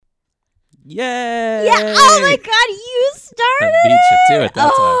Yay! Yeah. Oh my God, you started. I beat you to it that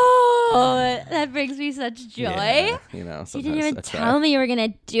time. Oh, that brings me such joy. Yeah, you know, You sometimes didn't even I try. tell me you were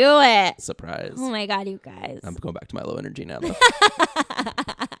gonna do it. Surprise. Oh my God, you guys. I'm going back to my low energy now, though.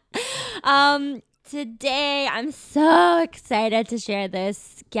 Today I'm so excited to share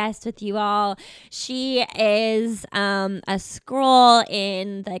this guest with you all. She is a Skrull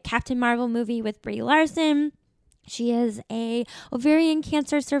in the Captain Marvel movie with Brie Larson. She is a ovarian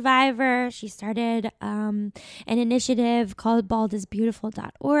cancer survivor. She started an initiative called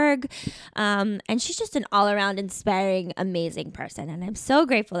baldisbeautiful.org. And she's just an all-around inspiring, amazing person. And I'm so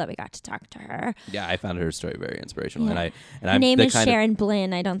grateful that we got to talk to her. Yeah, I found her story very inspirational. Yeah. And Her name is Sharon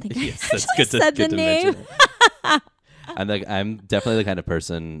Blinn. I don't think I Yes, that's actually said the name. mention it. I'm definitely the kind of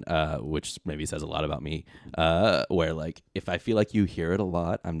person, which maybe says a lot about me, where like if I feel like you hear it a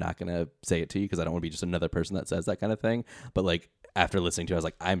lot, I'm not gonna say it to you because I don't want to be just another person that says that kind of thing. But like after listening to it, I was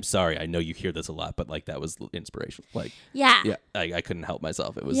like, I'm sorry, I know you hear this a lot, but like that was inspirational. Like Yeah. I couldn't help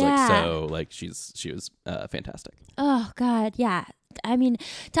myself. It was Yeah. like so like she was fantastic. Oh God, yeah. I mean,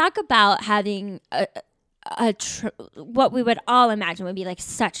 talk about having what we would all imagine would be like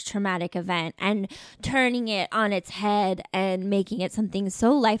such a traumatic event and turning it on its head and making it something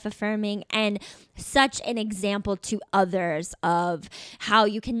so life affirming and such an example to others of how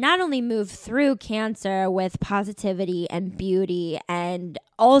you can not only move through cancer with positivity and beauty and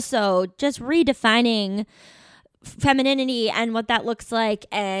also just redefining femininity and what that looks like,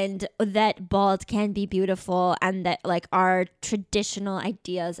 and that bald can be beautiful, and that like our traditional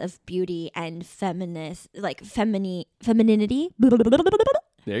ideas of beauty and feminist like femininity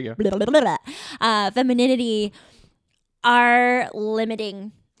There you go. femininity are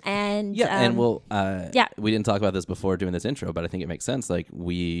limiting. And and we'll yeah. we didn't talk about this before doing this intro, but I think it makes sense. Like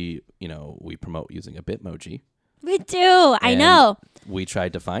we promote using a Bitmoji. We do. I know. We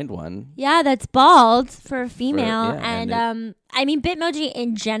tried to find one. Yeah, that's bald for a female. and I mean, Bitmoji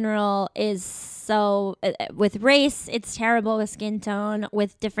in general is so, with race, it's terrible with skin tone,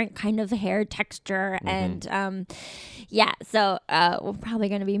 with different kind of hair texture. Mm-hmm. And so we're probably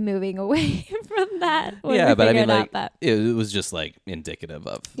going to be moving away from that. Yeah, but I mean, like, but it was just like indicative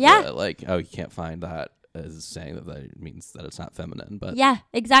of, like, oh, you can't find that as saying that it means that it's not feminine, but yeah,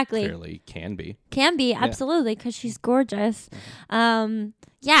 exactly. clearly can be. Can be, absolutely, because she's gorgeous. And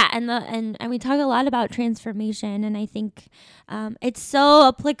we talk a lot about transformation, and I think it's so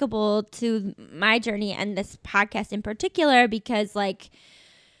applicable to my journey and this podcast in particular because, like,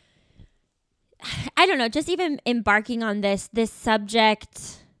 I don't know, just even embarking on this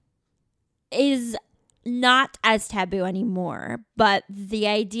subject is not as taboo anymore, but the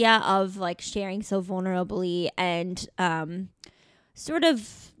idea of like sharing so vulnerably and sort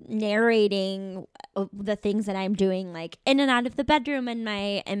of narrating the things that I'm doing, like in and out of the bedroom and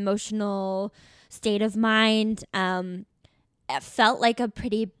my emotional state of mind, it felt like a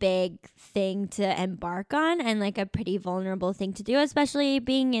pretty big thing to embark on and like a pretty vulnerable thing to do, especially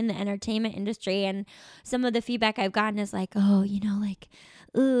being in the entertainment industry. And some of the feedback I've gotten is like, oh,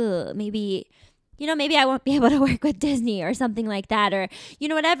 maybe I won't be able to work with Disney or something like that, or,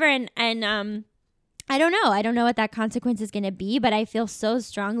 whatever. And I don't know. I don't know what that consequence is going to be, but I feel so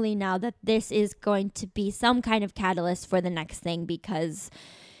strongly now that this is going to be some kind of catalyst for the next thing, because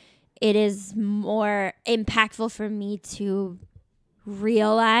it is more impactful for me to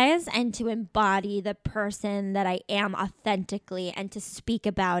realize and to embody the person that I am authentically and to speak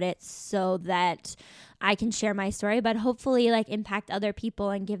about it so that I can share my story, but hopefully like impact other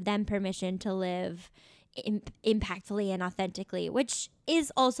people and give them permission to live impactfully and authentically, which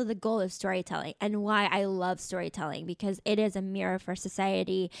is also the goal of storytelling and why I love storytelling, because it is a mirror for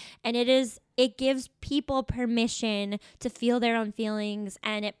society, and it gives people permission to feel their own feelings,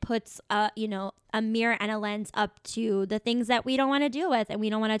 and it puts a mirror and a lens up to the things that we don't want to deal with and we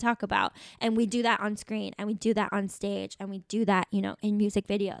don't want to talk about, and we do that on screen and we do that on stage and we do that in music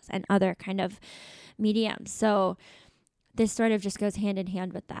videos and other kind of mediums. So this sort of just goes hand in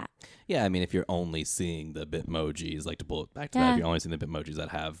hand with that. Yeah, I mean, if you're only seeing the Bitmojis, like to pull it back to that, if you're only seeing the Bitmojis that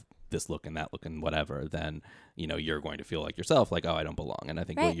have this look and that look and whatever, then you're going to feel like yourself, like, oh, I don't belong. And I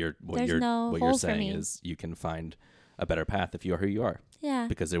think what you're saying is you can find a better path if you are who you are. Yeah.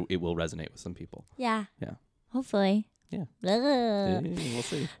 Because it will resonate with some people. Yeah. Yeah. Hopefully. Yeah. We'll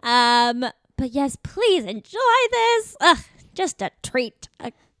see. But yes, please enjoy this. Just a treat.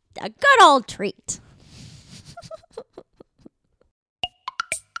 A good old treat.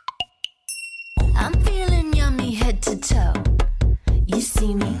 I'm feeling yummy head to toe. You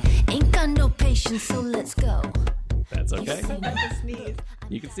see me, ain't got no patience, so let's go. That's okay.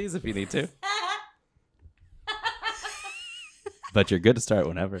 You can sneeze if you need to. But you're good to start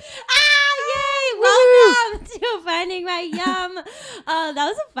whenever. to finding my yum. Oh, that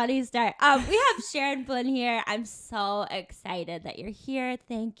was a funny start. We have Sharon Flynn here. I'm so excited that you're here.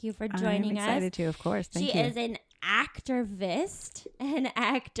 Thank you for joining us. I'm excited too, of course. Thank you. She is an activist, an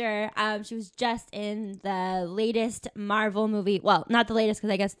actor. She was just in the latest Marvel movie. Well, not the latest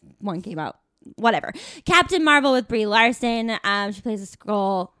because I guess one came out. Whatever. Captain Marvel with Brie Larson. She plays a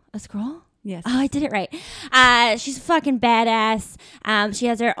Skrull. A Skrull? Yes. Oh, I did it right. She's fucking badass. She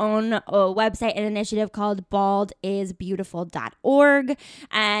has her own website and initiative called baldisbeautiful.org.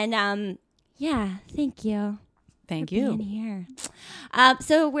 And yeah, thank you. Thank for you. being here.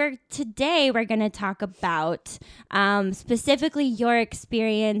 So today we're going to talk about specifically your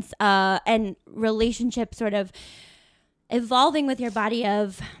experience and relationship sort of evolving with your body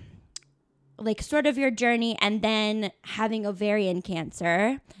of like sort of your journey and then having ovarian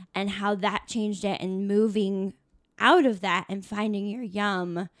cancer and how that changed it and moving out of that and finding your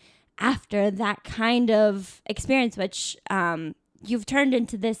yum after that kind of experience, which you've turned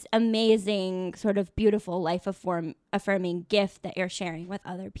into this amazing sort of beautiful life affirming gift that you're sharing with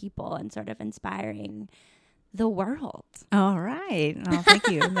other people and sort of inspiring the world. All right. Oh, thank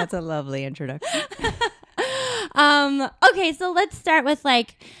you. That's a lovely introduction. Okay, so let's start with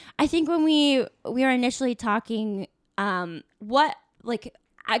like, I think when we were initially talking, growing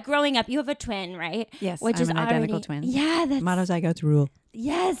up, you have a twin, right? Yes, which I'm is an already, identical twin. Yeah, that's Monozygotes rule.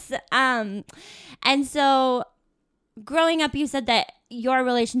 yes. And so growing up, you said that your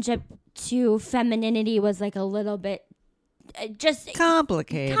relationship to femininity was like a little bit just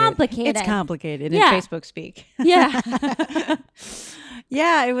Complicated. It's complicated Yeah. in Facebook speak. Yeah.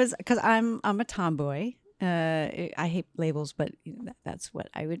 Yeah, it was because I'm a tomboy. I hate labels, but that's what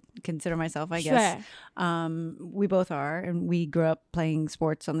I would consider myself, I guess. We both are, and we grew up playing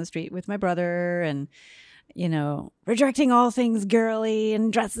sports on the street with my brother, and rejecting all things girly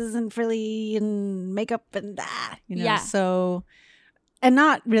and dresses and frilly and makeup and Yeah. So, and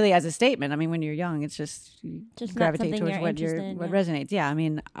not really as a statement. I mean, when you're young, it's just you Just not gravitate something towards you're what interested in, what yeah. resonates. Yeah, I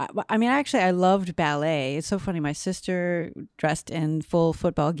mean, actually, I loved ballet. It's so funny. My sister dressed in full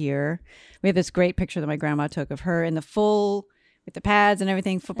football gear. We have this great picture that my grandma took of her in the full with the pads and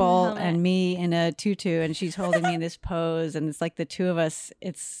everything, football, helmet. and me in a tutu, and she's holding me in this pose, and it's like the two of us.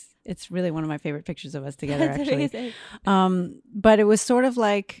 It's really one of my favorite pictures of us together, That's actually. amazing. But it was sort of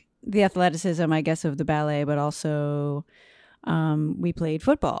like the athleticism, I guess, of the ballet, but also we played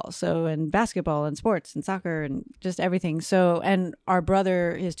football, and basketball and sports and soccer and just everything. So, and our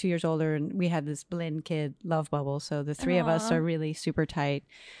brother is 2 years older, and we had this blend kid love bubble. So the three of us Aw. are really super tight.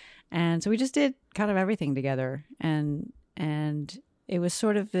 And so we just did kind of everything together. And it was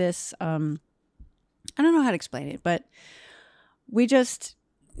sort of this, I don't know how to explain it, but we just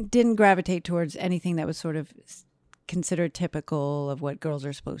didn't gravitate towards anything that was sort of considered typical of what girls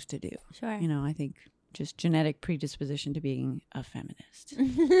are supposed to do. Sure. I think just genetic predisposition to being a feminist.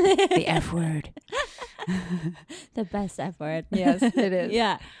 The F word. The best F word. Yes, it is.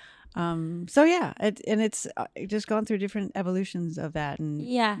 Yeah. So yeah, it's just gone through different evolutions of that, and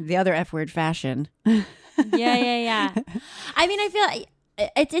Yeah. the other F word, fashion. Yeah. I mean, I feel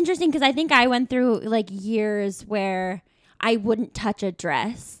it's interesting because I think I went through like years where I wouldn't touch a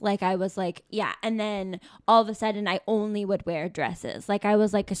dress. Like I was like, yeah. And then all of a sudden I only would wear dresses. Like I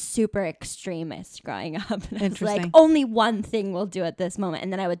was like a super extremist growing up. And I was like, Interesting. only one thing will do at this moment.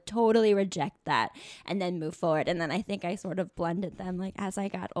 And then I would totally reject that and then move forward. And then I think I sort of blended them like as I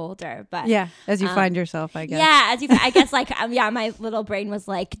got older. But Yeah, as you find yourself, I guess. yeah, I guess like my little brain was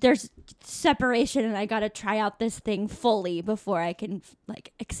like, there's separation, and I got to try out this thing fully before I can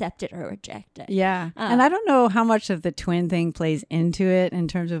like accept it or reject it. Yeah. And I don't know how much of the twin thing plays into it in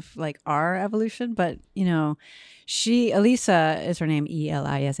terms of like our evolution, but Elisa is her name,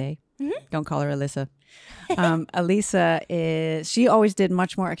 Elisa. Don't call her Alyssa. Elisa she always did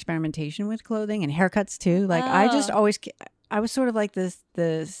much more experimentation with clothing and haircuts too. Like I was sort of like the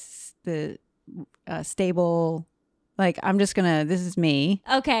stable, like I'm just gonna, this is me.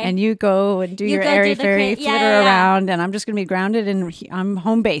 Okay. And you go and do You your go do airy the fairy yeah, flitter yeah, yeah. around, and I'm just gonna be grounded, and I'm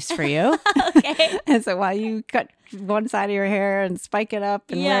home base for you. Okay. And so while you cut one side of your hair and spike it up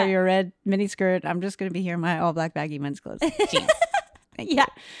and Yeah. wear your red mini skirt, I'm just gonna be here in my all black baggy men's clothes. Jeans. Thank Yeah.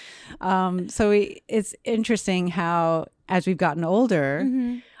 you. It's interesting how as we've gotten older,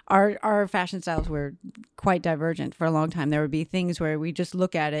 Mm-hmm. our fashion styles were quite divergent for a long time. There would be things where we just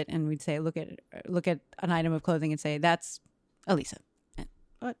look at it and we'd say, look at an item of clothing and say, that's Elisa. And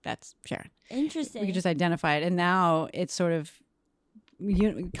that's Sharon. Interesting. We could just identify it. And now it's sort of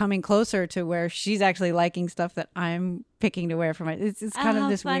coming closer to where she's actually liking stuff that I'm picking to wear for my, it's kind of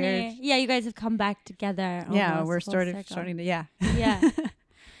this funny. weird. Yeah, you guys have come back together. Yeah, almost we're full starting circle. to, Yeah.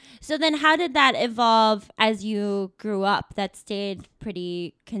 So then how did that evolve as you grew up? That stayed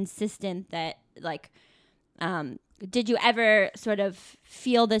pretty consistent, that like did you ever sort of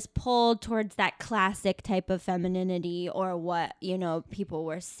feel this pull towards that classic type of femininity, or what, you know, people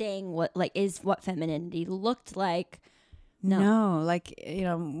were saying what femininity looked like? No, like, you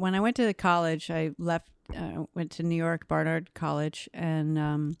know, when I went to college, I went to New York, Barnard College,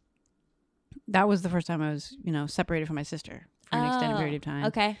 and that was the first time I was, you know, separated from my sister for an extended period of time.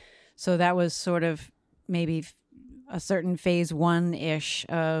 Okay. So that was sort of maybe a certain phase 1-ish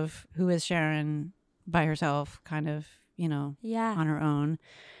of who is Sharon by herself, kind of, you know, on her own.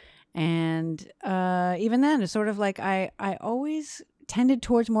 And even then, it's sort of like I always tended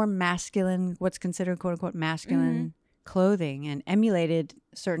towards more masculine, what's considered quote unquote masculine clothing, and emulated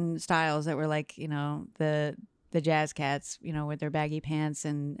certain styles that were like, you know, the jazz cats, you know, with their baggy pants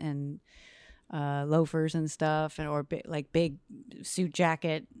and loafers and stuff, and or big suit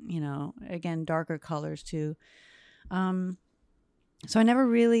jacket, you know, again, darker colors too. So I never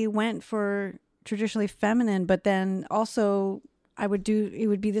really went for traditionally feminine, but then also it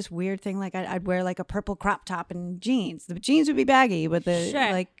would be this weird thing, like I'd wear like a purple crop top and jeans. The jeans would be baggy, but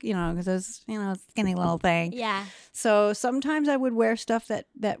like, you know, because I was, you know, skinny little thing. Yeah. So sometimes I would wear stuff that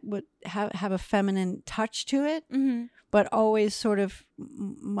would have a feminine touch to it, but always sort of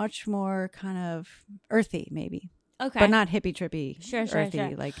much more kind of earthy, maybe. Okay. But not hippie trippy. Sure.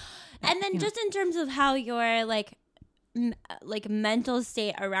 Like. And then just in terms of how your like mental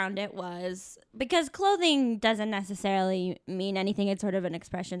state around it was, because clothing doesn't necessarily mean anything. It's sort of an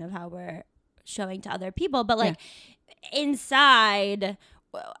expression of how we're showing to other people. But like inside,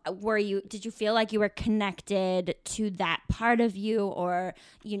 did you feel like you were connected to that part of you, or,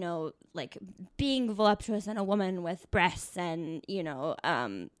 you know, like being voluptuous and a woman with breasts and, you know,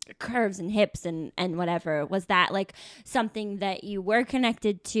 curves and hips and whatever, was that like something that you were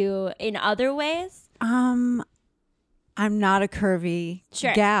connected to in other ways? I'm not a curvy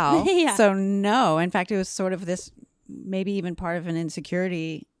gal. So no. In fact, it was sort of this, maybe even part of an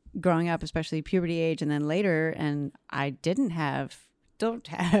insecurity growing up, especially puberty age and then later. And I don't have,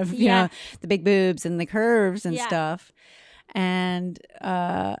 you know, the big boobs and the curves and stuff. And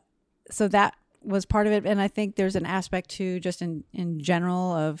so that was part of it. And I think there's an aspect too, just in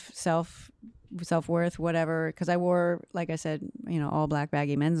general, of self-worth, whatever, because I wore, like I said, you know, all black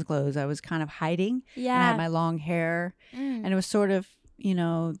baggy men's clothes. I was kind of hiding. And I had my long hair, and it was sort of, you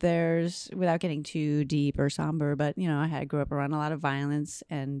know, there's, without getting too deep or somber, but, you know, I grew up around a lot of violence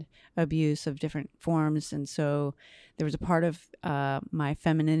and abuse of different forms, and so there was a part of my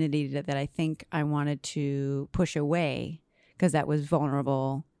femininity that I think I wanted to push away because that was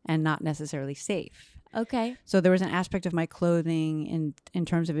vulnerable and not necessarily safe. Okay. So there was an aspect of my clothing in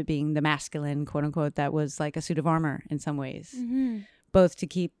terms of it being the masculine, quote unquote, that was like a suit of armor in some ways, both to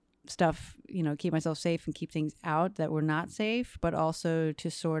keep stuff, you know, keep myself safe and keep things out that were not safe, but also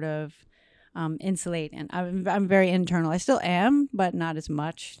to sort of insulate. And I'm very internal. I still am, but not as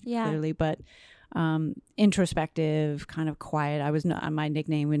much, clearly, but introspective, kind of quiet. I was my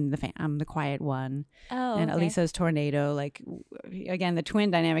nickname in I'm the quiet one. Oh, and Elisa's tornado. Like, again, the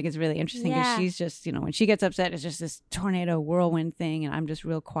twin dynamic is really interesting because she's just, you know, when she gets upset, it's just this tornado whirlwind thing, and I'm just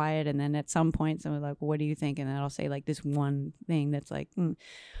real quiet. And then at some point, someone's like, well, "What do you think?" And then I'll say like this one thing that's like,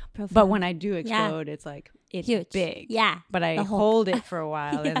 but when I do explode, it's like it's huge, big. Yeah, but I hold it for a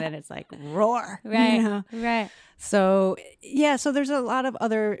while, and then it's like roar. Right, you know? right. So so there's a lot of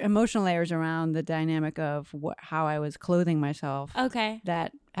other emotional layers around the dynamic of how I was clothing myself. Okay.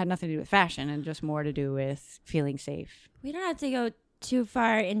 That had nothing to do with fashion and just more to do with feeling safe. We don't have to go too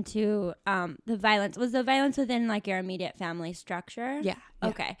far into the violence. Was the violence within like your immediate family structure? Yeah.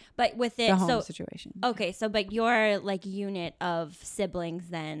 Okay. But with it, the home situation. Okay. So, but your like unit of siblings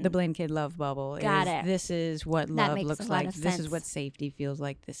then. The Blaine Kid love bubble. Got it. This is what That love makes looks a lot like. of This sense. is what safety feels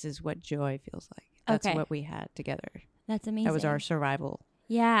like. This is what joy feels like. That's what we had together. That's amazing. That was our survival.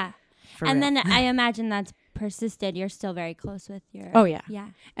 Yeah. And then I imagine that's persisted. You're still very close with your. Oh, yeah. Yeah.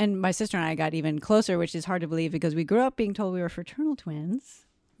 And my sister and I got even closer, which is hard to believe because we grew up being told we were fraternal twins.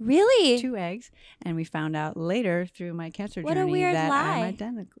 Really? 2 eggs. And we found out later through my cancer What a journey weird that lie. I'm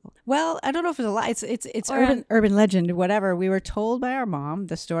identical. Well, I don't know if it's a lie. It's Or urban legend, whatever. We were told by our mom,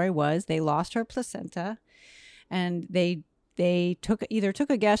 the story was they lost her placenta and they took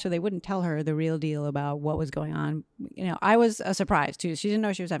a guess or they wouldn't tell her the real deal about what was going on. You know, I was a surprise too. She didn't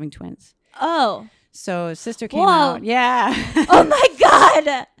know she was having twins. Oh. So sister came out. Yeah. Oh my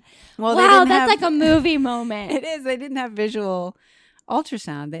God. Well, wow, that's like a movie moment. It is. They didn't have visual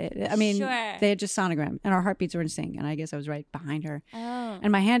ultrasound. They had just sonogram, and our heartbeats were in sync. And I guess I was right behind her. Oh.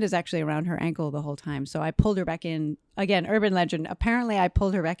 And my hand is actually around her ankle the whole time. So I pulled her back in. Again, urban legend. Apparently, I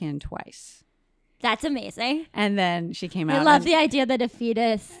pulled her back in twice. That's amazing. And then she came out. I love the idea that a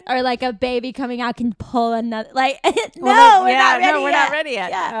fetus or like a baby coming out can pull another. Like, we're not ready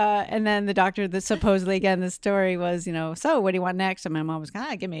yet. Yeah. And then the doctor, supposedly, again, the story was, so what do you want next? And my mom was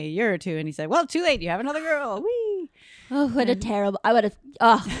give me a year or two. And he said, well, too late. You have another girl. Whee! Oh, what a terrible. I would have.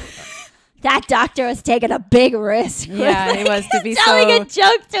 Oh. That doctor was taking a big risk. Yeah, he was to be telling a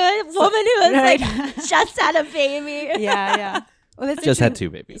joke to a woman who was right. like just had a baby. Yeah. Well, just had 2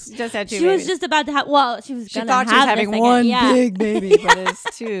 babies. Just had 2 she babies. was just about to have. Well, she was. She gonna thought she was having one yeah. big baby, but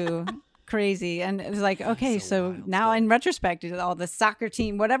it's 2. Crazy. And it was like, okay, so now story. in retrospect, all the soccer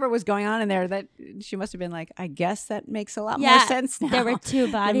team, whatever was going on in there, that she must have been like, I guess that makes a lot more sense now. There were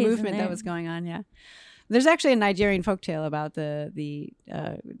 2 bodies. The movement that was going on. Yeah. There's actually a Nigerian folktale about the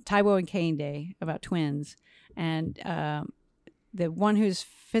Taiwo and Kehinde, about twins, and the one who's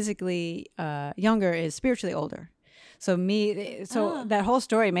physically younger is spiritually older. So that whole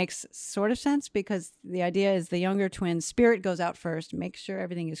story makes sort of sense, because the idea is the younger twin's spirit goes out first, makes sure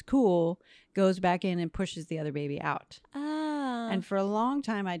everything is cool, goes back in and pushes the other baby out. Oh. And for a long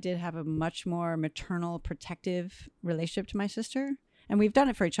time, I did have a much more maternal, protective relationship to my sister. And we've done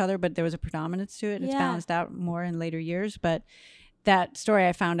it for each other, but there was a predominance to it. And It's balanced out more in later years. But that story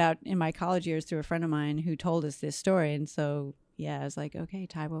I found out in my college years through a friend of mine who told us this story. And so, I was like, okay,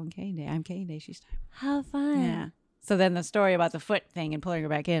 Taiwo and Kehinde. I'm Kehinde, she's Taiwo. How fun. Yeah. So then the story about the foot thing and pulling her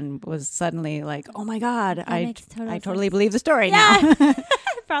back in was suddenly like, oh my God, I totally believe the story now. It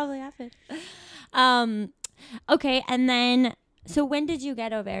probably happened. Okay. And then, so when did you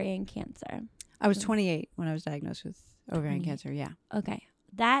get ovarian cancer? I was 28 when I was diagnosed with ovarian cancer. Yeah. Okay.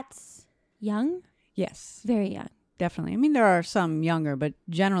 That's young? Yes. Very young. Definitely. I mean, there are some younger, but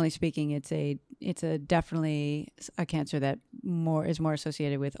generally speaking, it's definitely a cancer that is more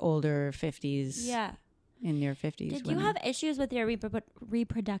associated with older 50s. Yeah. In your 50s. Did you have issues with your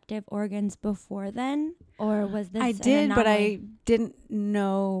reproductive organs before then? Or was this I did, but I didn't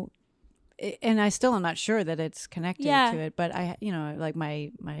know, and I still am not sure that it's connected to it. But I, like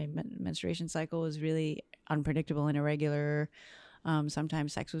my menstruation cycle was really unpredictable and irregular.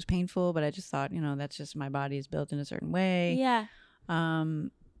 Sometimes sex was painful, but I just thought, that's just my body is built in a certain way. Yeah.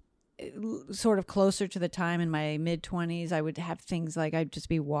 Sort of closer to the time in my mid-20s, I would have things like I'd just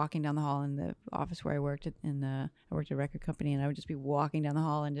be walking down the hall in the office where I worked I worked at a record company, and I would just be walking down the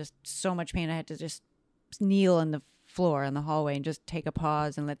hall and just so much pain. I had to just kneel on the floor in the hallway and just take a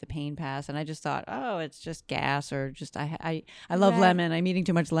pause and let the pain pass. And I just thought, oh, it's just gas, or just I love lemon. I'm eating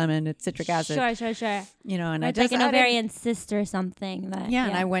too much lemon. It's citric acid. Sure. And it's like an ovarian cyst or something.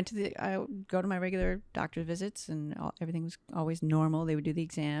 And I would go to my regular doctor visits, and everything was always normal. They would do the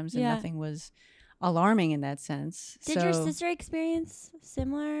exams, and nothing was alarming in that sense. Did your sister experience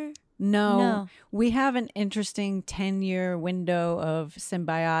similar? No. We have an interesting 10-year window of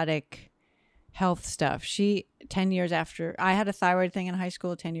symbiotic health stuff. 10 years after I had a thyroid thing in high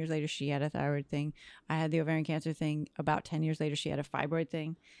school, 10 years later she had a thyroid thing. I had the ovarian cancer thing. About 10 years later she had a fibroid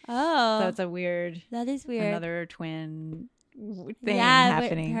thing. So it's that is weird, another twin thing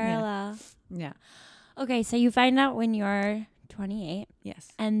happening. Parallel. Yeah. Okay, so you find out when you're 28. Yes.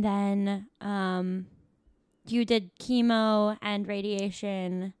 And then you did chemo and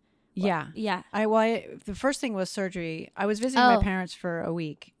radiation. Yeah. The first thing was surgery. I was visiting my parents for a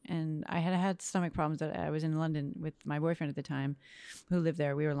week, and I had stomach problems. That I was in London with my boyfriend at the time, who lived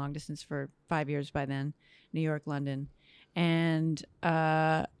there. We were long distance for 5 years by then, New York, London. And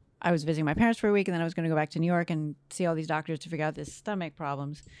I was visiting my parents for a week, and then I was going to go back to New York and see all these doctors to figure out this stomach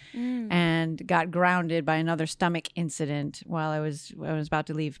problems, and got grounded by another stomach incident while I was about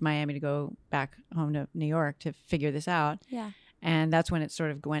to leave Miami to go back home to New York to figure this out. Yeah. And that's when it sort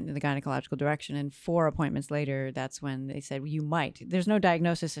of went in the gynecological direction. And 4 appointments later, that's when they said, well, you might. There's no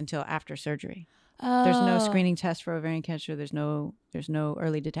diagnosis until after surgery. There's no screening test for ovarian cancer. There's no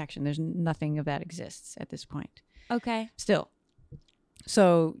early detection. There's nothing of that exists at this point. Okay. Still.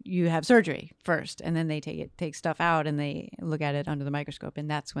 So you have surgery first, and then they take stuff out, and they look at it under the microscope, and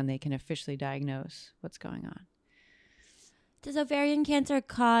that's when they can officially diagnose what's going on. Does ovarian cancer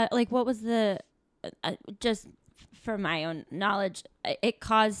cause, what was the, just for my own knowledge, it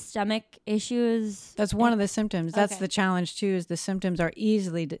caused stomach issues? That's one of the symptoms. That's the challenge too, is the symptoms are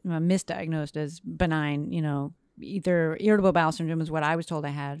easily misdiagnosed as benign. Either irritable bowel syndrome is what I was told I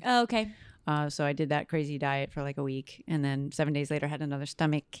had. Oh, okay. So I did that crazy diet for like a week, and then 7 days later had another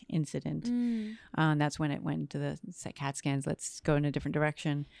stomach incident. And that's when it went to the CAT scans. Let's go in a different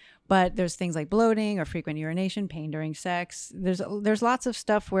direction. But there's things like bloating or frequent urination, pain during sex. There's lots of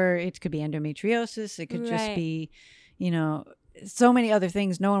stuff where it could be endometriosis. It could just be, so many other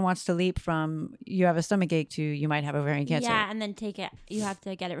things. No one wants to leap from you have a stomach ache to you might have ovarian cancer. Yeah, and then you have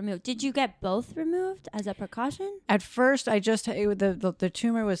to get it removed. Did you get both removed as a precaution? At first, the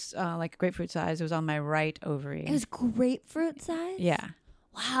tumor was like grapefruit size. It was on my right ovary. It was grapefruit size? Yeah.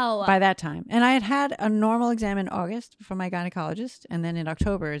 Wow. By that time. And I had a normal exam in August from my gynecologist. And then in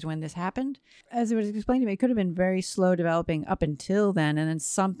October is when this happened. As it was explained to me, it could have been very slow developing up until then. And then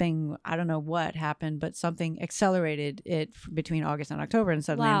something, I don't know what happened, but something accelerated it between August and October. And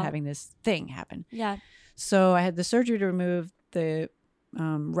suddenly I'm having this thing happen. Yeah. So I had the surgery to remove the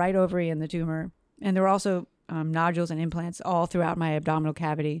right ovary and the tumor. And there were also nodules and implants all throughout my abdominal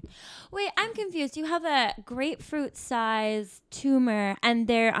cavity. Wait, I'm confused. You have a grapefruit size tumor and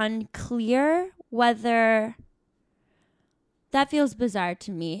they're unclear whether... That feels bizarre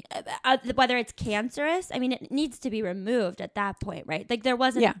to me. Whether it's cancerous, I mean, it needs to be removed at that point, right? Like there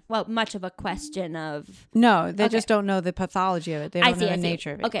wasn't much of a question of... No, they just don't know the pathology of it. They don't know the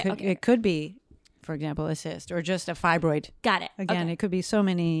nature of it. Okay, It could be, for example, a cyst or just a fibroid. Got it. Again, it could be so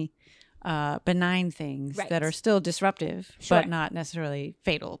many benign things that are still disruptive, but not necessarily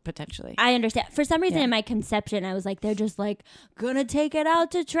fatal, potentially. I understand. For some reason in my conception, I was like, they're just like gonna take it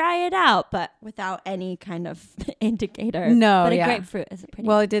out to try it out, but without any kind of indicator. No, but a grapefruit is pretty...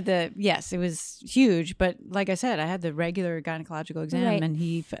 Well, it did it was huge, but like I said, I had the regular gynecological exam and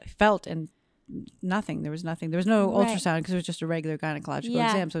he felt and nothing. There was nothing. There was no ultrasound because it was just a regular gynecological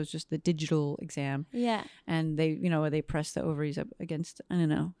exam. So it was just the digital exam. Yeah. And they, they press the ovaries up against, I don't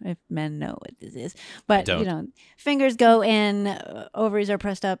know if men know what this is, but fingers go in, ovaries are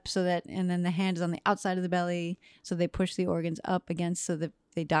pressed up so that, and then the hand is on the outside of the belly. So they push the organs up against so that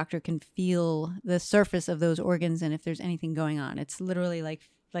the doctor can feel the surface of those organs. And if there's anything going on, it's literally like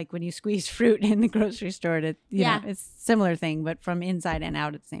when you squeeze fruit in the grocery store, it's a similar thing, but from inside and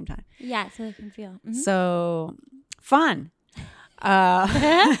out at the same time. Yeah, so they can feel. Mm-hmm. So fun.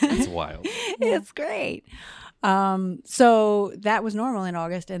 It's wild. It's great. So that was normal in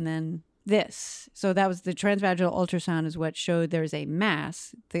August, and then this. So that was the transvaginal ultrasound is what showed there's a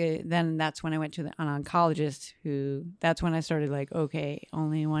mass. Then that's when I went to an oncologist that's when I started like, okay,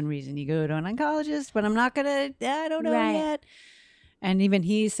 only one reason you go to an oncologist, but I don't know yet. And even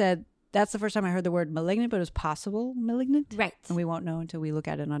he said, that's the first time I heard the word malignant, but it was possible malignant. Right. And we won't know until we look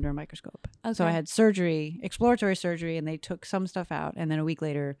at it under a microscope. Okay. So I had surgery, exploratory surgery, and they took some stuff out. And then a week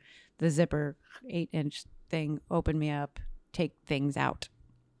later, the zipper 8-inch thing opened me up, take things out.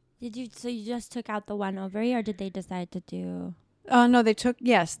 So you just took out the one ovary, or did they decide to do... No, they took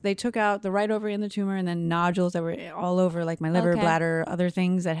out the right ovary and the tumor, and then nodules that were all over, like my liver, bladder, other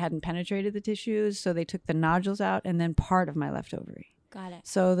things that hadn't penetrated the tissues. So they took the nodules out, and then part of my left ovary. Got it.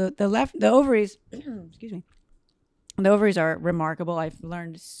 So the ovaries, excuse me, the ovaries are remarkable. I've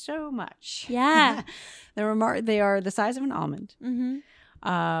learned so much. Yeah, they are the size of an almond.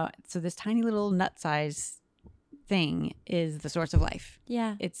 Mm-hmm. So this tiny little nut size thing is the source of life.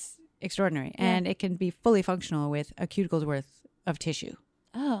 Yeah, it's extraordinary, and it can be fully functional with a cuticle's worth of tissue.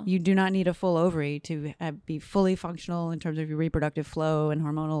 Oh. You do not need a full ovary to be fully functional in terms of your reproductive flow and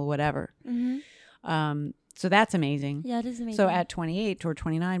hormonal whatever. Mm-hmm. So that's amazing. Yeah, it is amazing. So at 28 or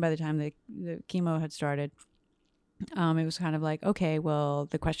 29, by the time the chemo had started, it was kind of like, okay, well,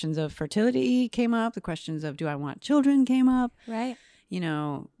 the questions of fertility came up. The questions of do I want children came up. Right.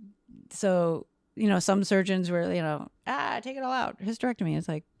 So, some surgeons were, take it all out. Hysterectomy. It's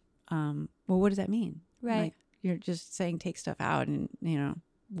like, well, what does that mean? Right. Like, you're just saying take stuff out, and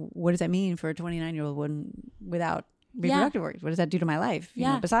what does that mean for a 29-year-old woman without reproductive organs? What does that do to my life?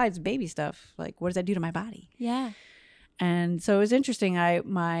 Besides baby stuff, like what does that do to my body? Yeah. And so it was interesting.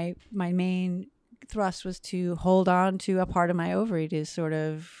 My main thrust was to hold on to a part of my ovary to sort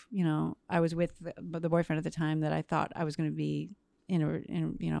of, I was with the boyfriend at the time that I thought I was going to be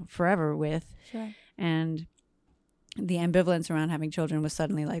in forever with. Sure. And the ambivalence around having children was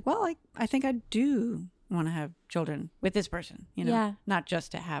suddenly like, well, I think I do want to have children with this person, not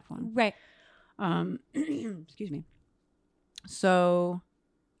just to have one. Right. Excuse me. So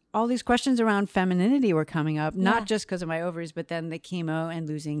all these questions around femininity were coming up, not just because of my ovaries, but then the chemo and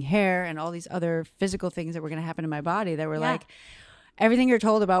losing hair and all these other physical things that were going to happen in my body that were like, everything you're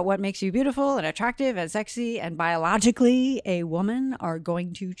told about what makes you beautiful and attractive and sexy and biologically a woman are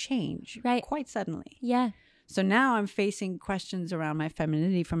going to change quite suddenly. Yeah. So now I'm facing questions around my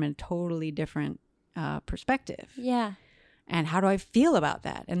femininity from a totally different perspective. Yeah. And how do I feel about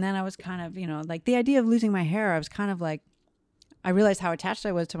that? And then I was kind of, like the idea of losing my hair, I was kind of like, I realized how attached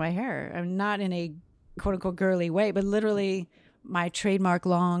I was to my hair. I'm not in a quote unquote girly way, but literally my trademark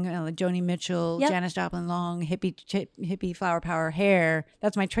long, like Joni Mitchell, Yep. Janis Joplin long, hippie flower power hair.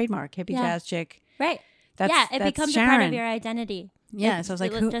 That's my trademark, hippie jazz chick. Right. That's it becomes Sharon. a part of your identity. Yeah, so I was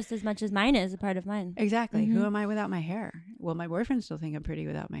like, who, just as much as mine is a part of mine. exactly. Who am I without my hair? Well, my boyfriend still think I'm pretty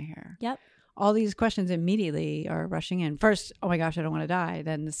without my hair. Yep. All these questions immediately are rushing in. First, oh my gosh, I don't want to die.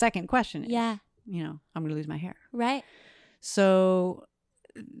 Then the second question is, Yeah. I'm going to lose my hair. Right. So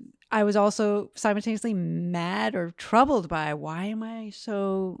I was also simultaneously mad or troubled by, why am I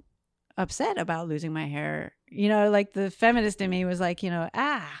so upset about losing my hair? Like the feminist in me was like,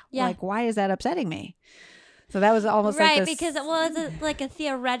 like, why is that upsetting me? So that was almost right, like this, because it's like a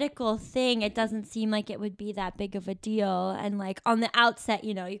theoretical thing. It doesn't seem like it would be that big of a deal, and like on the outset,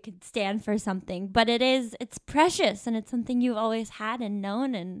 you could stand for something, but it's precious, and it's something you've always had and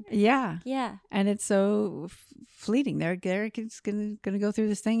known, and yeah, and it's so fleeting. They're gonna go through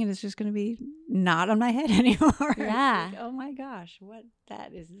this thing, and it's just gonna be not on my head anymore. Yeah. Like, oh my gosh, what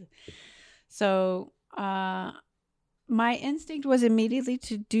that is. So, my instinct was immediately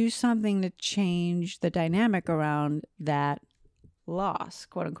to do something to change the dynamic around that loss,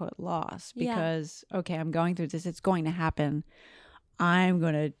 quote unquote loss, because, okay, I'm going through this. It's going to happen. I'm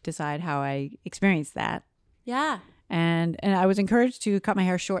going to decide how I experience that. Yeah. And I was encouraged to cut my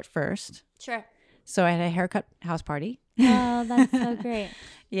hair short first. Sure. So I had a haircut house party. Oh, that's so great.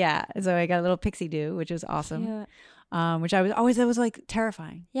 Yeah. So I got a little pixie do, which was awesome. Cute. Which that was like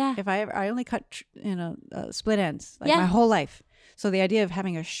terrifying. Yeah. If I only cut, split ends like my whole life. So the idea of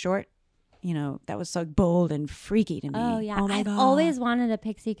having a short, that was so bold and freaky to me. Oh yeah. my I've God. always wanted a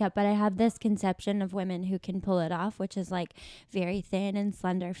pixie cut, but I have this conception of women who can pull it off, which is like very thin and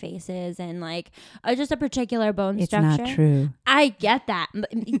slender faces and like just a particular bone It's structure. not true. I get that.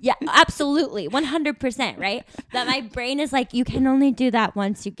 Yeah, absolutely. 100%, right? That my brain is like, you can only do that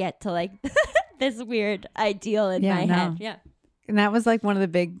once you get to like this weird ideal in my head. Yeah. And that was like one of the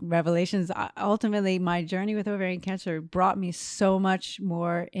big revelations. Ultimately, my journey with ovarian cancer brought me so much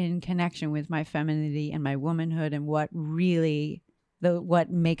more in connection with my femininity and my womanhood and what really,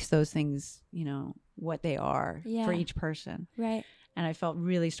 what makes those things, what they are for each person. Right. And I felt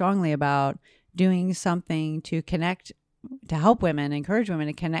really strongly about doing something to connect, to help women, encourage women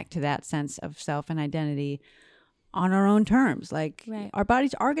to connect to that sense of self and identity on our own terms. Like our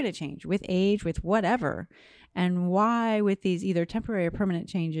bodies are going to change with age, with whatever. And why, with these either temporary or permanent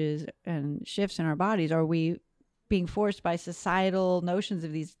changes and shifts in our bodies, are we being forced by societal notions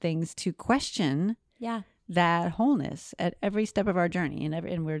of these things to question that wholeness at every step of our journey?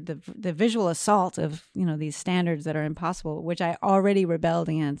 And we're the visual assault of, these standards that are impossible, which I already rebelled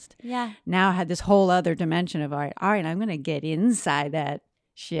against. Yeah. Now had this whole other dimension of, all right, I'm going to get inside that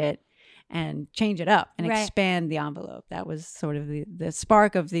shit and change it up and expand the envelope. That was sort of the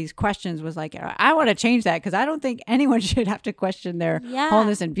spark of these questions, was like, I want to change that, because I don't think anyone should have to question their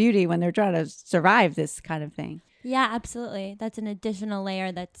wholeness and beauty when they're trying to survive this kind of thing. Yeah, absolutely. That's an additional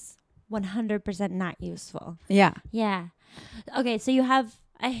layer that's 100% not useful. Yeah. Yeah. Okay, so you have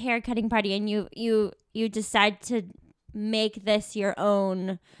a hair cutting party and you decide to make this your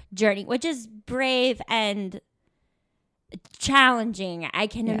own journey, which is brave and challenging, I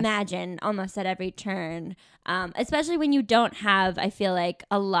can imagine, almost at every turn, especially when you don't have, I feel like,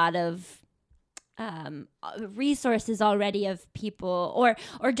 a lot of resources already of people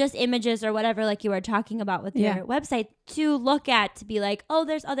or just images or whatever, like you were talking about with your website, to look at, to be like, oh,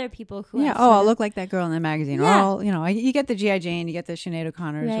 there's other people who I'll look like that girl in the magazine. Or you get the G.I. Jane, you get the Sinead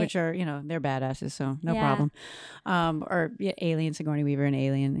O'Connors, Right. which are, they're badasses, so no problem. Or Alien, Sigourney Weaver and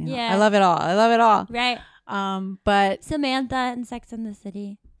Alien. I love it all. Right. But Samantha and Sex and the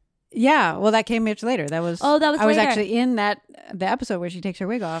City. Yeah, well, that came much later. That was I was later. later. Actually in the episode where she takes her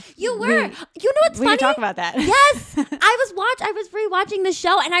wig off. You were. You know what's we funny? can talk about that. Yes, I was rewatching the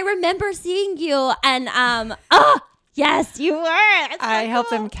show, and I remember seeing you, and yes, you were. I helped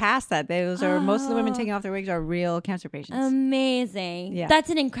them cast that. Those are most of the women taking off their wigs are real cancer patients. Amazing. Yeah. That's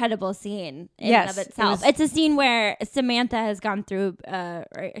an incredible scene in and of itself. It's a scene where Samantha has gone through.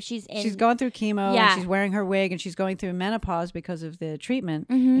 She's going through chemo. Yeah. And she's wearing her wig, and she's going through menopause because of the treatment.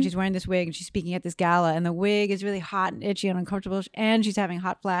 And she's wearing this wig, and she's speaking at this gala, and the wig is really hot and itchy and uncomfortable, and she's having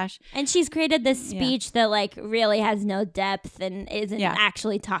hot flash. And she's created this speech that like really has no depth and isn't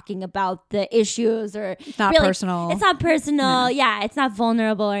actually talking about the issues, or it's not really, personal. It's it's not personal. Yeah, it's not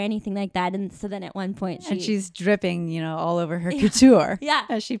vulnerable or anything like that. And so then at one point, she's dripping, you know, all over her couture. Yeah,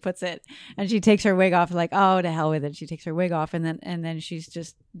 as she puts it. And she takes her wig off, like, oh, to hell with it. She takes her wig off, and then she's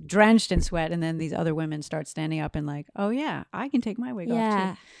just drenched in sweat. And then these other women start standing up and like, oh yeah, I can take my wig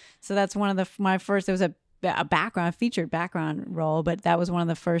off too. So that's one of my first. It was a featured background role, but that was one of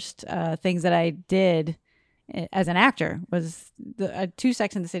the first things that I did as an actor. Was the 2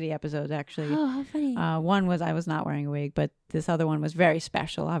 Sex and the City episodes, actually. Oh, how funny. One was I was not wearing a wig, but this other one was very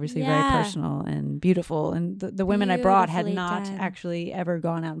special, obviously very personal and beautiful. And the women I brought had not actually ever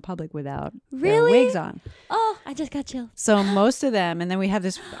gone out in public without their wigs on. Oh, I just got chills. So most of them, and then we have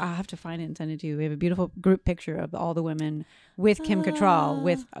this, I'll have to find it and send it to you. We have a beautiful group picture of all the women with Kim Cattrall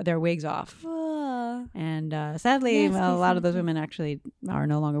with their wigs off. And sadly, a lot of those women actually are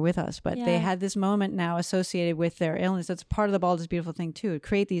no longer with us, but they had this moment now associated with their illness. That's part of the Bald is Beautiful thing too.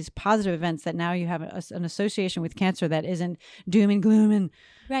 Create these positive events that now you have an association with cancer that isn't doom and gloom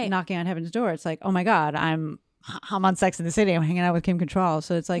and knocking on heaven's door. It's like, oh my God, I'm on Sex and the City. I'm hanging out with Kim Cattrall.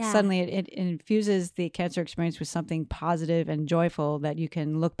 So it's like suddenly it infuses the cancer experience with something positive and joyful that you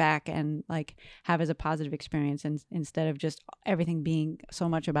can look back and like have as a positive experience, and instead of just everything being so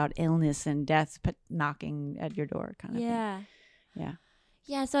much about illness and death knocking at your door kind of thing.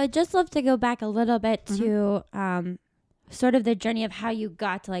 Yeah. So I'd just love to go back a little bit to sort of the journey of how you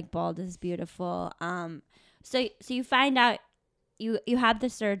got to like Bald is Beautiful. So you find out you have the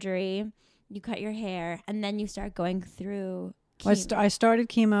surgery. You cut your hair, and then you start going through chemo. Well, I started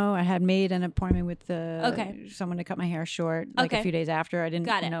chemo. I had made an appointment with someone to cut my hair short like a few days after. I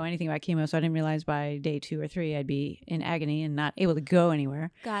didn't know anything about chemo, so I didn't realize by day 2 or 3 I'd be in agony and not able to go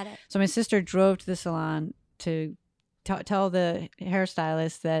anywhere. Got it. So my sister drove to the salon to tell the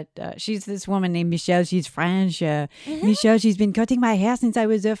hairstylist that she's this woman named Michelle. She's French. Michelle, she's been cutting my hair since I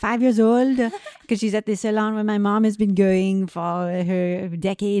was 5 years old because she's at the salon where my mom has been going for her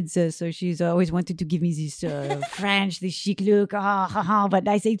decades. So she's always wanted to give me this French, this chic look. But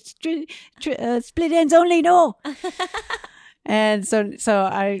I say split ends only, no. And so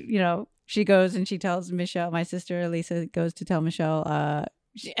I, she goes and she tells Michelle, my sister Elisa goes to tell Michelle,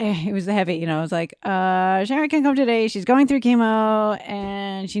 it was heavy, it was like, Sharon can come today. She's going through chemo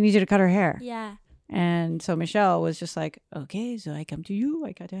and she needs you to cut her hair. Yeah. And so Michelle was just like, okay, so I come to you.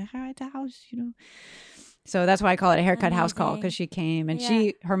 I cut her hair at the house, So that's why I call it a haircut house call, because she came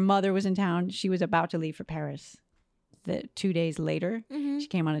and her mother was in town. She was about to leave for Paris 2 days later. She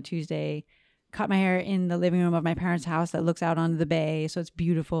came on a Tuesday, cut my hair in the living room of my parents' house that looks out onto the bay. So it's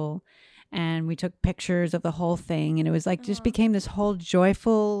beautiful. And we took pictures of the whole thing. And it was like, just became this whole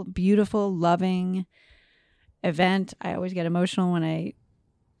joyful, beautiful, loving event. I always get emotional when I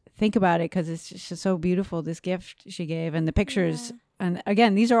think about it because it's just so beautiful, this gift she gave and the pictures. And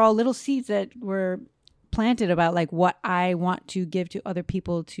again, these are all little seeds that were planted about like what I want to give to other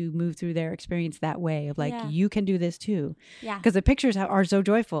people to move through their experience that way of like, you can do this too. Yeah. Because the pictures are so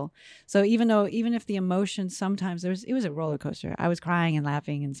joyful. So even if the emotion sometimes it was a roller coaster. I was crying and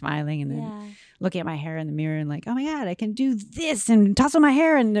laughing and smiling and then looking at my hair in the mirror and like, oh my God, I can do this and tussle my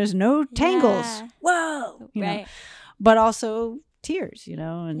hair and there's no tangles. Yeah. Whoa. You know? But also tears,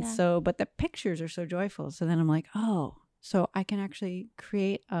 and so, but the pictures are so joyful. So then I'm like, oh, so I can actually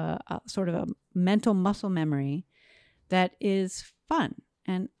create a sort of a mental muscle memory that is fun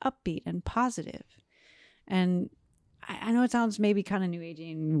and upbeat and positive. And I know it sounds maybe kind of new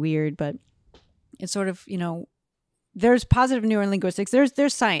agey and weird, but it's sort of, there's positive neurolinguistics.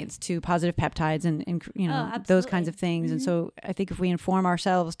 There's science to positive peptides and those kinds of things. Mm-hmm. And so I think if we inform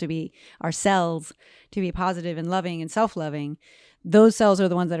ourselves to be positive and loving and self-loving, those cells are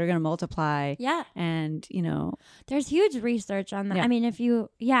the ones that are going to multiply. Yeah. And, there's huge research on that. Yeah. I mean,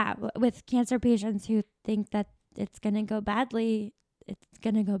 with cancer patients who think that it's going to go badly, it's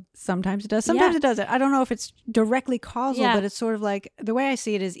going to go. Sometimes it does. Sometimes it doesn't. I don't know if it's directly causal, but it's sort of like the way I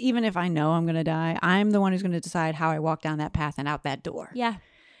see it is even if I know I'm going to die, I'm the one who's going to decide how I walk down that path and out that door. Yeah.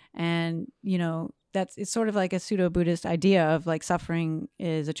 And, it's sort of like a pseudo-Buddhist idea of like suffering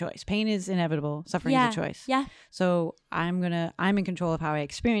is a choice. Pain is inevitable. Suffering is a choice. Yeah. So I'm in control of how I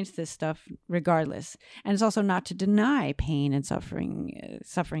experience this stuff regardless. And it's also not to deny pain and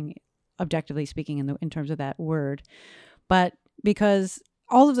suffering objectively speaking in terms of that word, but because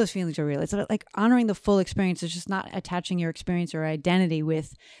all of those feelings are real. It's like honoring the full experience is just not attaching your experience or identity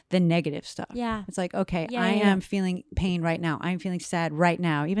with the negative stuff. Yeah. It's like, okay, I am feeling pain right now. I'm feeling sad right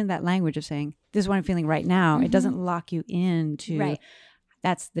now. Even that language of saying, this is what I'm feeling right now, it doesn't lock you into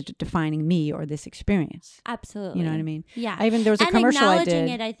that's the defining me or this experience. Absolutely. You know what I mean? Yeah. There was a commercial I did.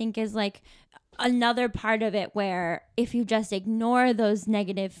 Acknowledging it, I think, is like another part of it where if you just ignore those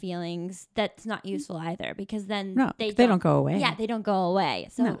negative feelings, that's not useful either, because then they don't go away. Yeah, they don't go away.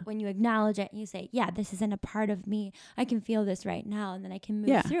 So when you acknowledge it and you say, yeah, this isn't a part of me, I can feel this right now, and then I can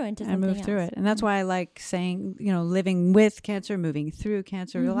move through into something else. Through it. And that's why I like saying, living with cancer, moving through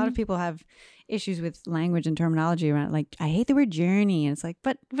cancer. A lot of people have issues with language and terminology around, like, I hate the word journey. And it's like,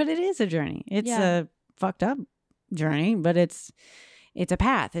 but it is a journey. It's a fucked up journey, but it's a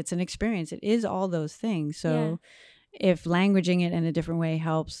path. It's an experience. It is all those things. So if languaging it in a different way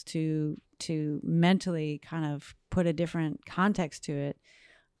helps to mentally kind of put a different context to it,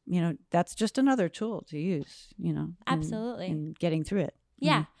 that's just another tool to use, absolutely, in getting through it.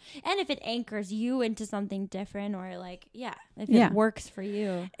 Yeah. And if it anchors you into something different, or like, if it works for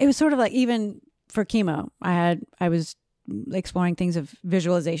you. It was sort of like, even for chemo, I was exploring things of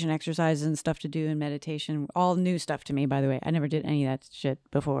visualization exercises and stuff to do in meditation. All new stuff to me, by the way. I never did any of that shit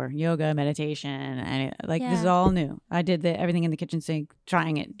before. Yoga, meditation, this is all new. I did everything in the kitchen sink,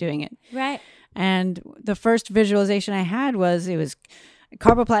 trying it, doing it. Right. And the first visualization I had was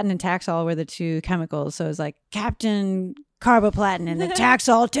carboplatin and Taxol were the two chemicals. So it was like Captain Carboplatin and the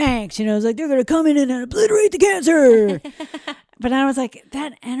Taxol tanks. It was like, they're going to come in and obliterate the cancer. But I was like,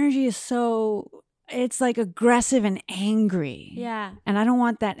 that energy is so... it's like aggressive and angry. Yeah. And I don't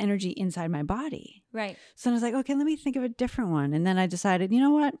want that energy inside my body. Right. So I was like, okay, let me think of a different one. And then I decided, you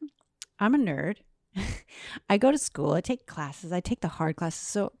know what? I'm a nerd. I go to school. I take classes. I take the hard classes.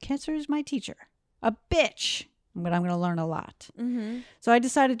 So cancer is my teacher. A bitch. But I'm going to learn a lot. Mm-hmm. So I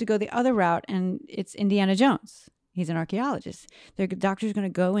decided to go the other route, and it's Indiana Jones. He's an archaeologist. The doctor's going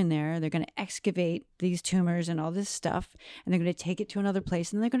to go in there. They're going to excavate these tumors and all this stuff, and they're going to take it to another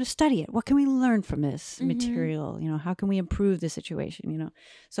place, and they're going to study it. What can we learn from this material? How can we improve the situation?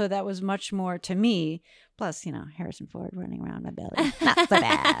 So that was much more to me. Plus, Harrison Ford running around my belly. Not so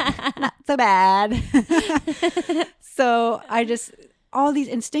bad. Not so bad. So all these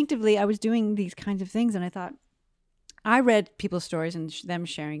instinctively, I was doing these kinds of things, and I thought, I read people's stories and them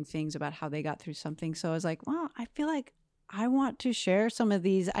sharing things about how they got through something. So I was like, well, I feel like I want to share some of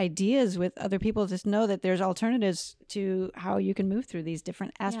these ideas with other people. Just know that there's alternatives to how you can move through these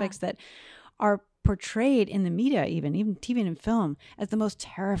different aspects that are portrayed in the media, even TV and film, as the most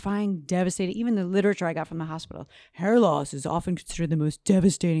terrifying, devastating. Even the literature I got from the hospital, hair loss is often considered the most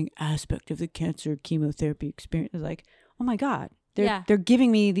devastating aspect of the cancer chemotherapy experience. It's like, oh my God, they're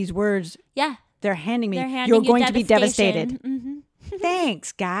giving me these words. Yeah. They're handing me, you're going to be devastated. Mm-hmm.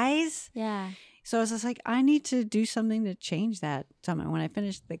 Thanks, guys. Yeah. So I was just like, I need to do something to change that. When I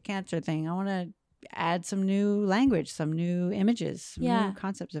finish the cancer thing, I want to add some new language, some new images, some new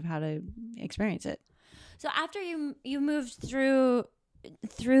concepts of how to experience it. So after you moved through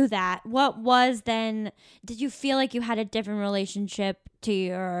that, what was then, did you feel like you had a different relationship to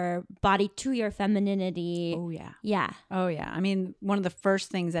your body, to your femininity? Oh yeah. Yeah. Oh yeah. I mean, one of the first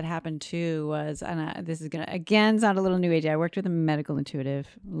things that happened too was, and this is going to, again, sound a little new age. I worked with a medical intuitive,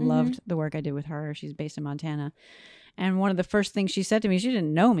 loved the work I did with her. She's based in Montana. And one of the first things she said to me, she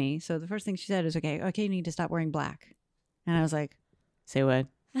didn't know me. So the first thing she said is, okay, you need to stop wearing black. And I was like, say what?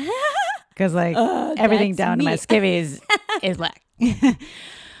 Because everything down to my skivvies is black.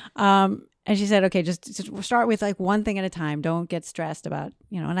 And she said, okay, just start with one thing at a time. Don't get stressed about,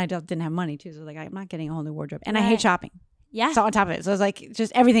 and I didn't have money too. So I'm not getting a whole new wardrobe. And I hate shopping. Yeah. So on top of it. So I was like,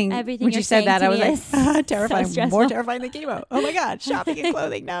 just everything when she said that, I was like, terrifying, so more terrifying than chemo. Oh my God, shopping and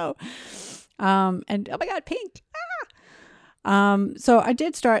clothing, no. And oh my God, pink. So I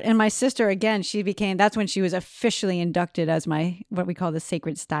did start, and my sister, again, that's when she was officially inducted as what we call the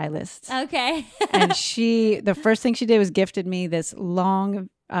sacred stylist. Okay. And the first thing she did was gifted me this long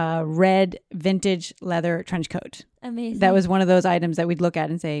red vintage leather trench coat. Amazing. That was one of those items that we'd look at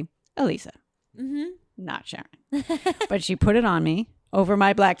and say, Elisa, not Sharon. But she put it on me over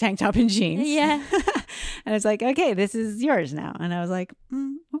my black tank top and jeans. Yeah. And it's like, okay, this is yours now. And I was like,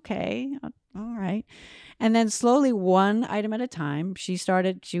 okay, all right. And then slowly, one item at a time,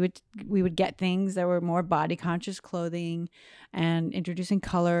 we would get things that were more body conscious clothing and introducing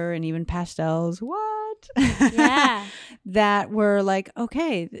color and even pastels. What? Yeah. That were like,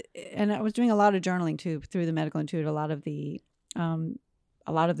 okay. And I was doing a lot of journaling too, through the medical intuitive. A lot of the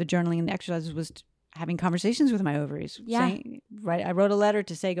journaling and the exercises was having conversations with my ovaries. Yeah. I wrote a letter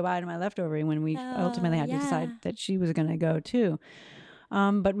to say goodbye to my left ovary when we ultimately had to decide that she was going to go too.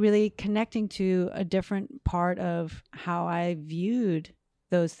 But really connecting to a different part of how I viewed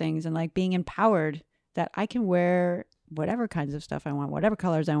those things, and being empowered that I can wear whatever kinds of stuff I want, whatever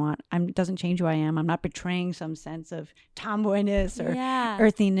colors I want. It doesn't change who I am. I'm not betraying some sense of tomboyness or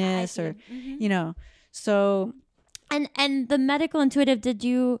earthiness or, so. And the medical intuitive, did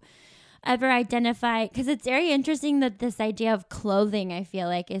you, ever identify, because it's very interesting that this idea of clothing, I feel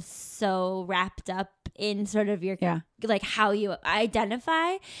like, is so wrapped up in sort of your like how you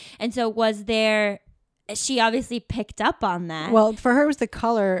identify. And so was there, she obviously picked up on that. Well, for her it was the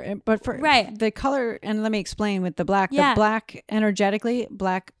color, but for the color, and let me explain with the black. The black, energetically,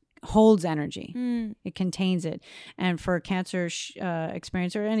 black holds energy. It contains it. And for cancer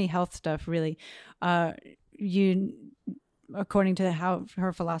experience or any health stuff, really, you, according to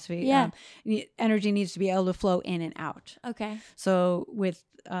her philosophy, energy needs to be able to flow in and out. Okay. So with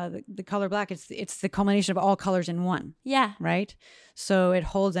the color black, it's the culmination of all colors in one. Yeah. Right. So it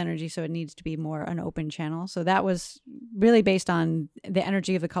holds energy. So it needs to be more an open channel. So that was really based on the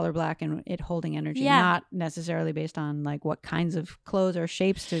energy of the color black and it holding energy, not necessarily based on like what kinds of clothes or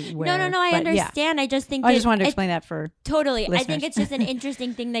shapes to wear. No. I understand. I just think I just wanted to explain that for totally. listeners. I think it's just an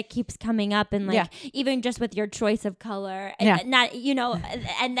interesting thing that keeps coming up, and like even just with your choice of color, and not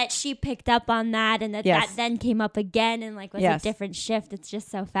and that she picked up on that, and that then came up again, and like was a different shift. It's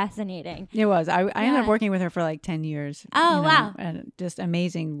just so fascinating. It was. I ended up working with her for like 10 years. Oh, wow. And just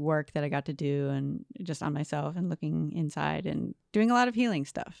amazing work that I got to do, and just on myself and looking inside and doing a lot of healing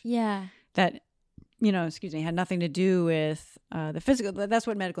stuff. Yeah. That, had nothing to do with the physical. That's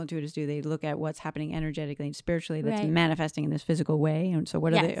what medical intuitives do. They look at what's happening energetically and spiritually that's manifesting in this physical way. And so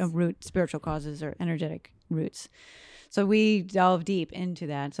what are the root spiritual causes or energetic roots? So we delve deep into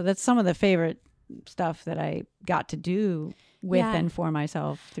that. So that's some of the favorite stuff that I got to do with and for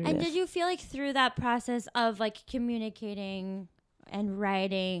myself through and this. Did you feel like through that process of like communicating and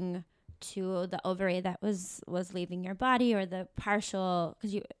writing to the ovary that was leaving your body, or the partial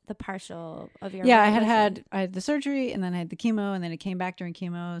of your I had the surgery, and then I had the chemo, and then it came back during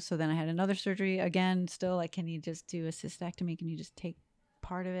chemo, so then I had another surgery again, still like, can you just do a cystectomy, can you just take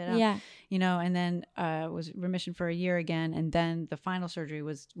part of it out? And then was remission for a year again, and then the final surgery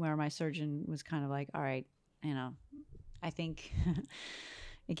was where my surgeon was kind of like, all right, I think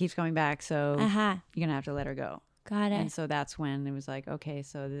it keeps coming back, so you're gonna have to let her go. Got it. And so that's when it was like, okay,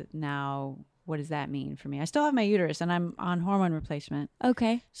 so now what does that mean for me? I still have my uterus and I'm on hormone replacement.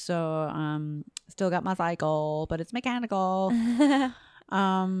 Okay. So still got my cycle, but it's mechanical.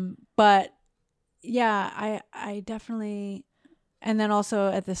 But yeah, I definitely, and then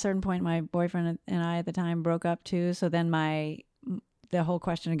also at a certain point, my boyfriend and I at the time broke up too. So then the whole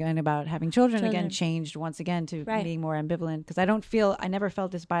question again about having children again changed once again to being more ambivalent, because I never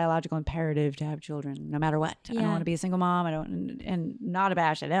felt this biological imperative to have children no matter what. I don't want to be a single mom. And not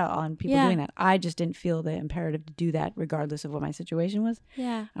abashed at all on people doing that. I just didn't feel the imperative to do that regardless of what my situation was.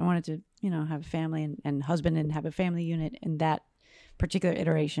 Yeah. I wanted to, have a family and husband and have a family unit in that particular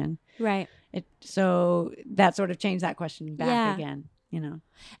iteration. Right. So that sort of changed that question back again,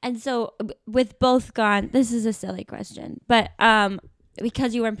 And so with both gone, this is a silly question, but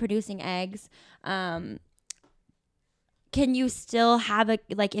because you weren't producing eggs, can you still have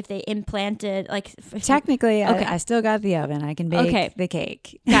if they implanted technically I still got the oven, I can bake the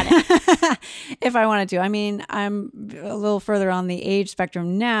cake. Got it. If I wanted to. I mean, I'm a little further on the age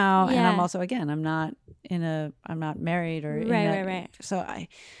spectrum now, and I'm also, again, I'm not married or right. So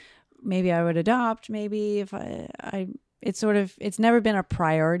maybe I would adopt, maybe if it's never been a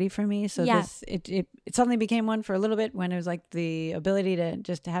priority for me. So it suddenly became one for a little bit when it was like the ability to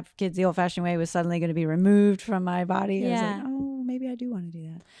just have kids the old fashioned way was suddenly going to be removed from my body. Yeah. I was like, oh, maybe I do want to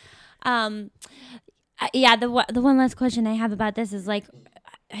do that. The one last question I have about this is like,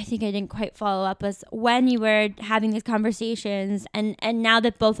 I think I didn't quite follow up, was when you were having these conversations and now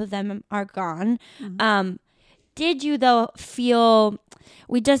that both of them are gone, did you though feel,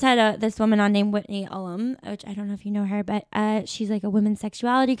 we just had this woman on named Whitney Ullum, which I don't know if you know her, but she's like a women's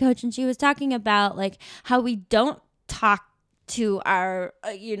sexuality coach, and she was talking about like how we don't talk to our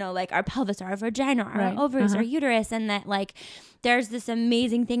our pelvis or our vagina or our ovaries or uterus, and that like there's this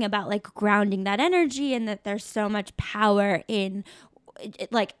amazing thing about like grounding that energy, and that there's so much power in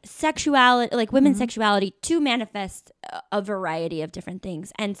like sexuality, like women's sexuality to manifest a variety of different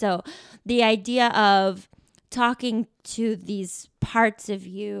things. And so the idea of talking to these parts of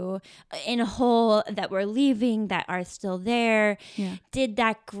you in a whole that were leaving, that are still there, did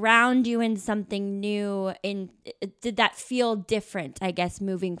that ground you in something new? Did that feel different, I guess,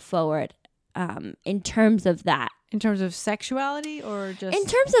 moving forward, in terms of that? In terms of sexuality, or just in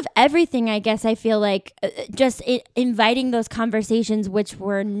terms of everything? I guess I feel like just inviting those conversations, which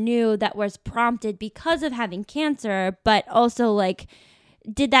were new, that was prompted because of having cancer, but also like,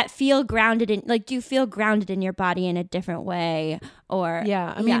 did that feel grounded in, like, do you feel grounded in your body in a different way? Or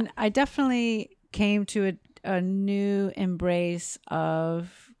I mean, I definitely came to a new embrace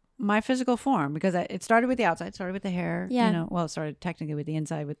of my physical form, because it started with the outside, started with the hair. Well, it started technically with the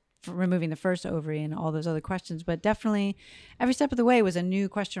inside, with for removing the first ovary and all those other questions. But definitely every step of the way was a new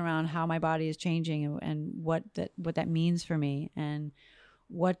question around how my body is changing and what that means for me, and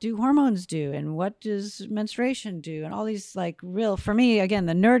what do hormones do, and what does menstruation do, and all these like real, for me, again,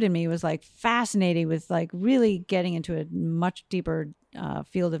 the nerd in me was like fascinated with like really getting into a much deeper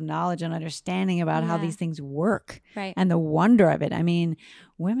field of knowledge and understanding about how these things work, Right. and the wonder of it. I mean,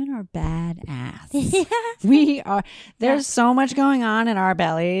 women are badass. Yeah. We are. There's so much going on in our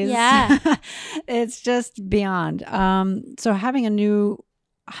bellies. Yeah. It's just beyond. So having a new,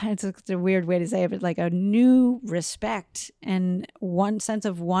 it's a weird way to say it, but like a new respect and one sense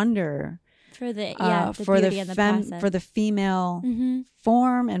of wonder For the for beauty and the process. for the female Mm-hmm.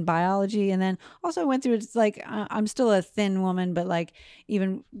 form and biology. And then also went through, it's like I'm still a thin woman, but like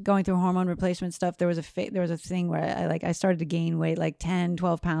even going through hormone replacement stuff, there was a thing where I started to gain weight, like 10,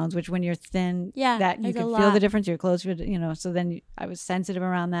 12 pounds, which when you're thin, Yeah, that you there's a can feel lot. the difference. Your clothes fit, so then I was sensitive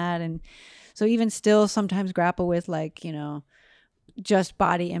around that. And so even still sometimes grapple with like, just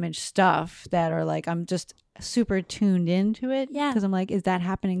body image stuff that are like, I'm just super tuned into it. Yeah. Because I'm like, is that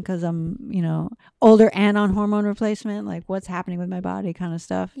happening because I'm, older and on hormone replacement? Like what's happening with my body kind of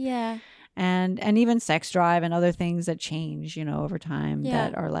stuff. Yeah. And even sex drive and other things that change, over time Yeah.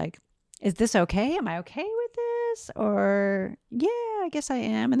 that are like, is this okay? Am I okay with this? Or yeah, I guess I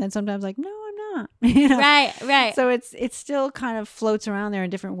am. And then sometimes like, no, I'm not. Right. So it's still kind of floats around there in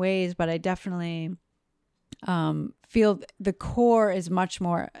different ways, but I definitely feel the core is much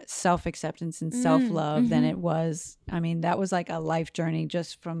more self-acceptance and self-love than it was. I mean, that was like a life journey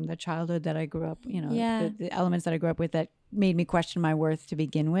just from the childhood that I grew up, the elements that I grew up with that made me question my worth to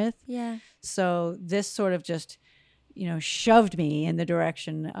begin with. Yeah. So this sort of just, shoved me in the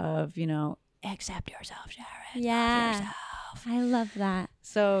direction of, accept yourself, Sharon. Yeah. Love yourself. I love that.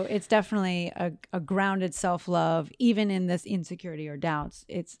 So it's definitely a grounded self-love, even in this insecurity or doubts.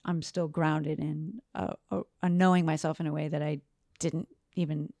 I'm still grounded in a knowing myself in a way that I didn't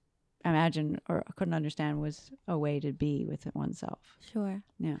even imagine or couldn't understand was a way to be with oneself. Sure.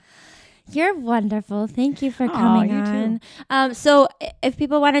 Yeah. You're wonderful. Thank you for Aw, coming you too. on. So if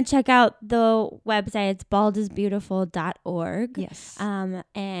people want to check out the website, it's baldisbeautiful.org. Yes.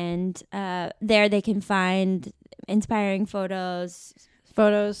 And there they can find inspiring photos.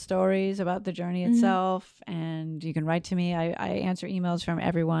 Photos, stories about the journey itself, and you can write to me. I answer emails from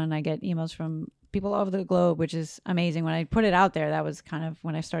everyone. I get emails from people all over the globe, which is amazing. When I put it out there, that was kind of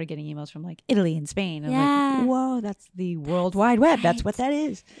when I started getting emails from like Italy and Spain. I'm like, whoa, that's the World Wide Web. That's what that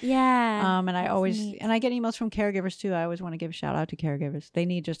is. Yeah. And I always, and I get emails from caregivers too. I always want to give a shout out to caregivers. They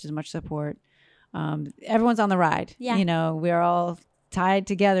need just as much support. Everyone's on the ride. Yeah. We're all tied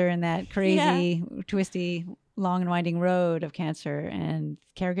together in that crazy, twisty, long and winding road of cancer, and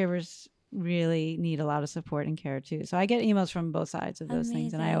caregivers really need a lot of support and care too. So I get emails from both sides of those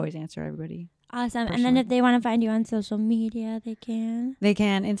things, and I Amazing. always answer everybody. Awesome. And then personally. if they want to find you on social media, they can. They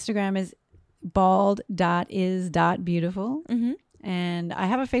can. Instagram is bald.is.beautiful. Mm-hmm. And I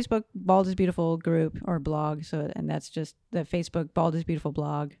have a Facebook Bald is Beautiful group or blog. And that's just the Facebook Bald is Beautiful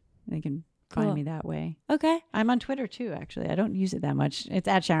blog. They can Cool. find me that way. Okay. I'm on Twitter too, actually. I don't use it that much. It's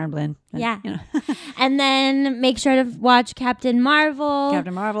at Sharon Blinn. Yeah. And then make sure to watch Captain Marvel.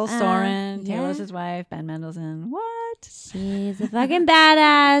 Captain Marvel, Soren, yeah. Talos' wife, Ben Mendelsohn. What? She's a fucking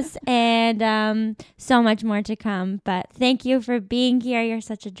badass, and so much more to come. But thank you for being here. You're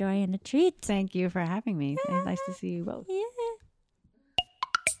such a joy and a treat. Thank you for having me. Nice to see you both. Yeah.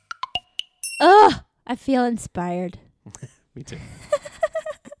 Oh, I feel inspired. Me too.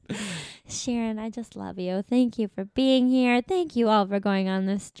 Sharon, I just love you. Thank you for being here. Thank you all for going on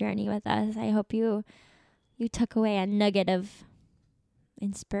this journey with us. I hope you took away a nugget of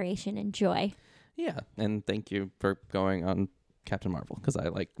inspiration and joy. Yeah, and thank you for going on Captain Marvel, because I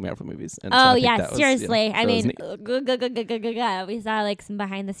like Marvel movies. And Oh I think yeah, that was, seriously. that I was mean, neat. we saw like some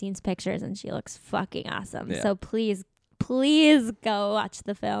behind the scenes pictures, and she looks fucking awesome. Yeah. So please go watch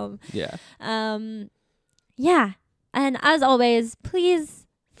the film. Yeah. Yeah, and as always, please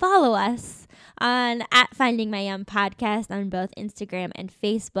follow us on @FindingMyYum podcast on both Instagram and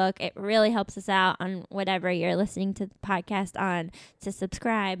Facebook. It really helps us out on whatever you're listening to the podcast on, to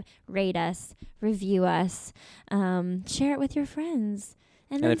subscribe, rate us, review us, share it with your friends.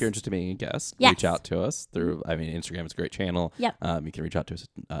 And if you're interested in being a guest, Yes. reach out to us through, Instagram is a great channel. Yep. You can reach out to us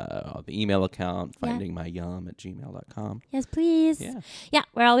on the email account, findingmyyum@gmail.com. Yes, please. Yeah. Yeah,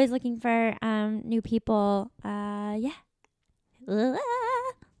 we're always looking for new people. Yeah.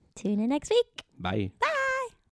 Tune in next week. Bye. Bye.